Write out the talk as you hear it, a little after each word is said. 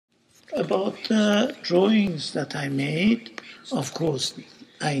About the drawings that I made, of course,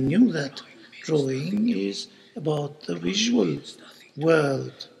 I knew that drawing is about the visual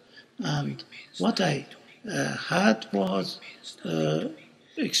world. And what I had was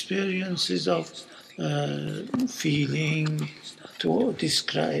experiences of feeling to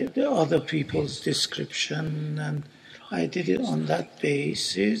describe the other people's description, and I did it on that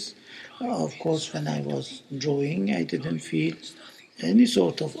basis. Of course, when I was drawing, I didn't feel any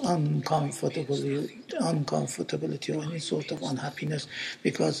sort of uncomfortability or any sort of unhappiness,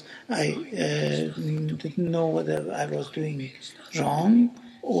 because I didn't know whether I was doing wrong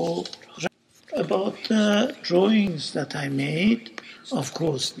or right. About the drawings that I made, of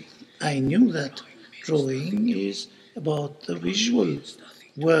course, I knew that drawing is about the visual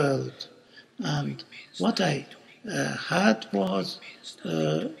world. And what I had was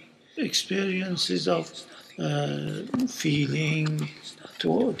experiences of feeling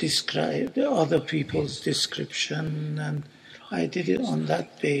to describe the other people's description, and I did it on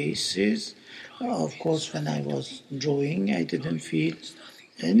that basis. Of course, when I was drawing, I didn't feel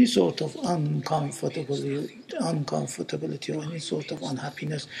any sort of uncomfortability or any sort of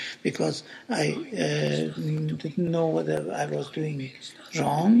unhappiness, because I didn't know whether I was doing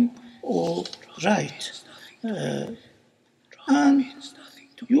wrong or right. And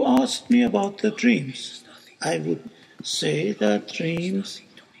you asked me about the dreams. I would say that dreams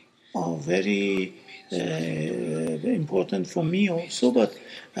are very important for me also, but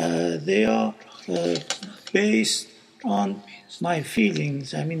they are based on my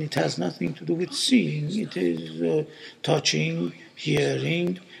feelings. I mean, it has nothing to do with seeing. It is touching,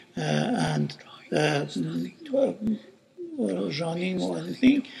 hearing, and running or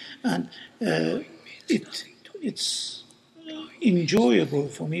anything. And it's enjoyable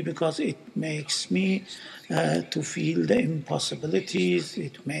for me because it makes me to feel the impossibilities.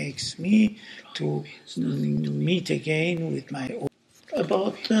 It makes me to meet again with my own.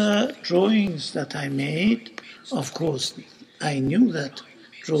 About the drawings that I made, of course, I knew that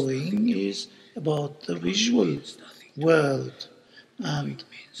drawing is about the visual world. And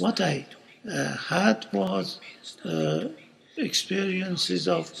what I had was experiences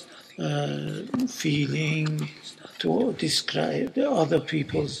of feeling to describe the other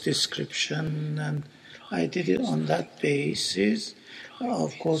people's description, and I did it on that basis.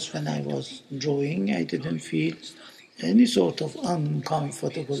 Of course, when I was drawing, I didn't feel any sort of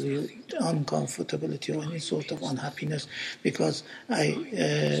uncomfortability or any sort of unhappiness, because I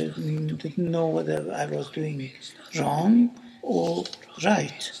didn't know whether I was doing wrong or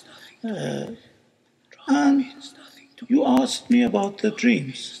right. And you asked me about the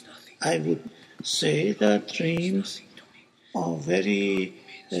dreams. I would say that dreams are very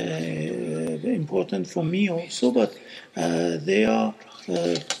important for me also, but they are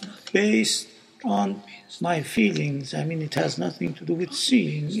based on my feelings. I mean, it has nothing to do with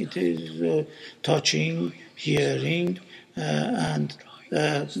seeing. It is touching, hearing, and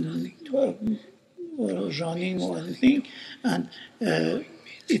running or anything. And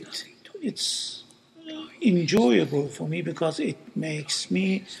it's enjoyable for me because it makes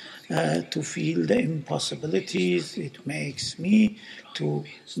me to feel the impossibilities. It makes me to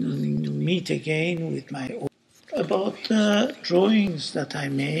meet again with my own. About the drawings that I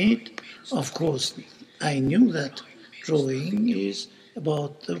made, of course, I knew that drawing is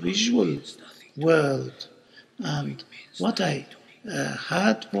about the visual world. And what I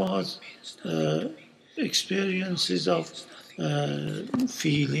had was experiences of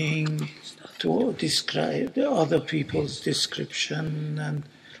feeling to describe the other people's description, and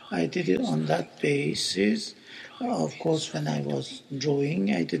I did it on that basis. Of course, when I was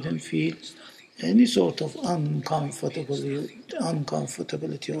drawing, I didn't feel any sort of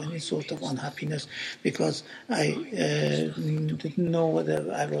uncomfortability or any sort of unhappiness, because I didn't know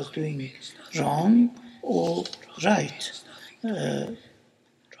whether I was doing wrong or right.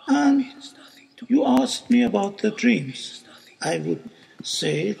 And you asked me about the dreams. I would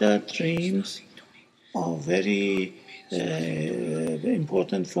say that dreams are very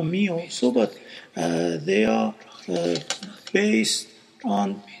important for me also, but they are based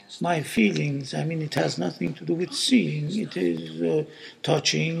on my feelings. I mean, it has nothing to do with seeing. It is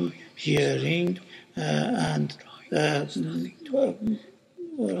touching, hearing, and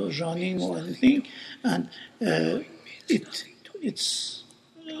running or anything. And it's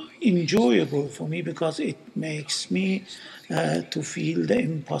enjoyable for me because it makes me to feel the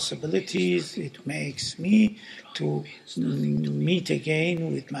impossibilities. It makes me to meet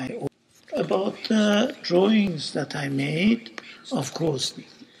again with my own. About the drawings that I made, of course,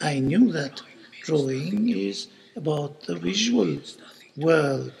 I knew that drawing is about the visual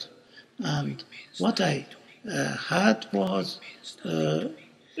world. And what I had was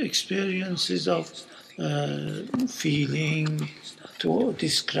experiences of feeling to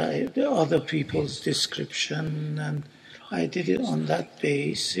describe the other people's description, and I did it on that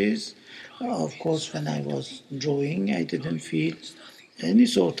basis. Of course, when I was drawing, I didn't feel any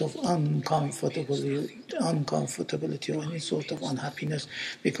sort of uncomfortability or any sort of unhappiness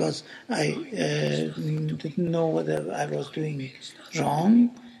because I didn't know whether I was doing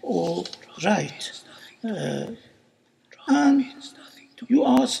wrong or right. And you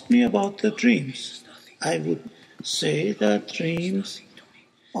asked me about the dreams. I would say that dreams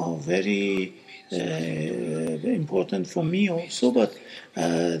are very important for me also, but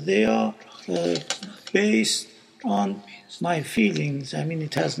they are based on my feelings. I mean,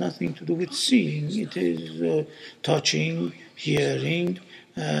 it has nothing to do with seeing. It is touching, hearing,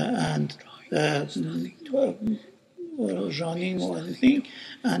 and running or anything.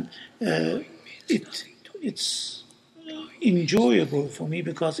 And it's enjoyable for me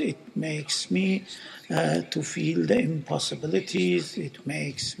because it makes me to feel the impossibilities. It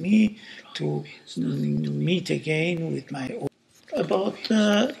makes me to meet again with my own. About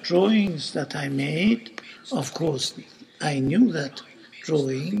the drawings that I made, of course, I knew that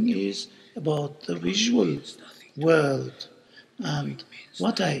drawing is about the visual world. And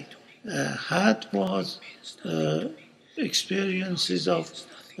what I had was experiences of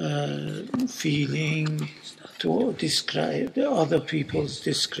feeling to describe the other people's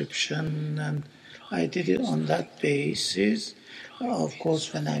description, and I did it on that basis. Of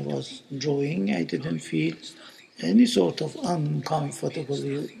course, when I was drawing, I didn't feel any sort of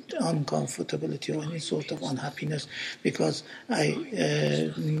uncomfortability or any sort of unhappiness because I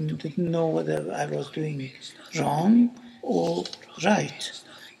didn't know whether I was doing wrong or right.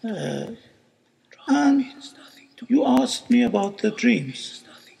 And you asked me about the dreams.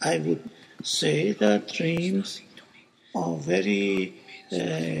 I would say that dreams are very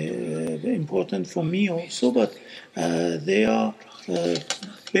important for me also, but they are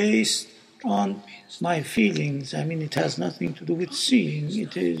based on my feelings. I mean, it has nothing to do with seeing.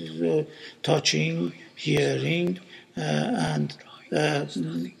 It is touching, hearing, and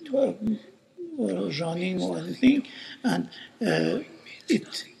running or anything. And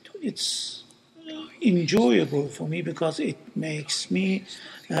it's enjoyable for me because it makes me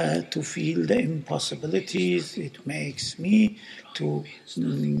to feel the impossibilities. It makes me to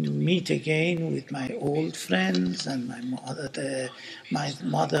meet again with my old friends and my mother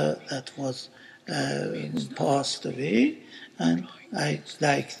that was passed away, and I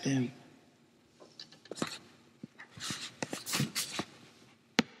like them.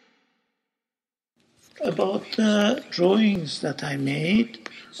 About the drawings that I made,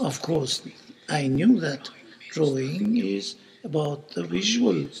 of course, I knew that drawing is about the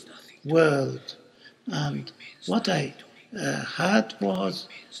visual world. And what I had was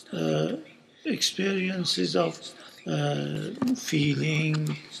experiences of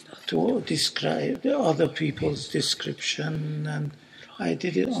feeling to describe the other people's description, and I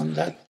did it on that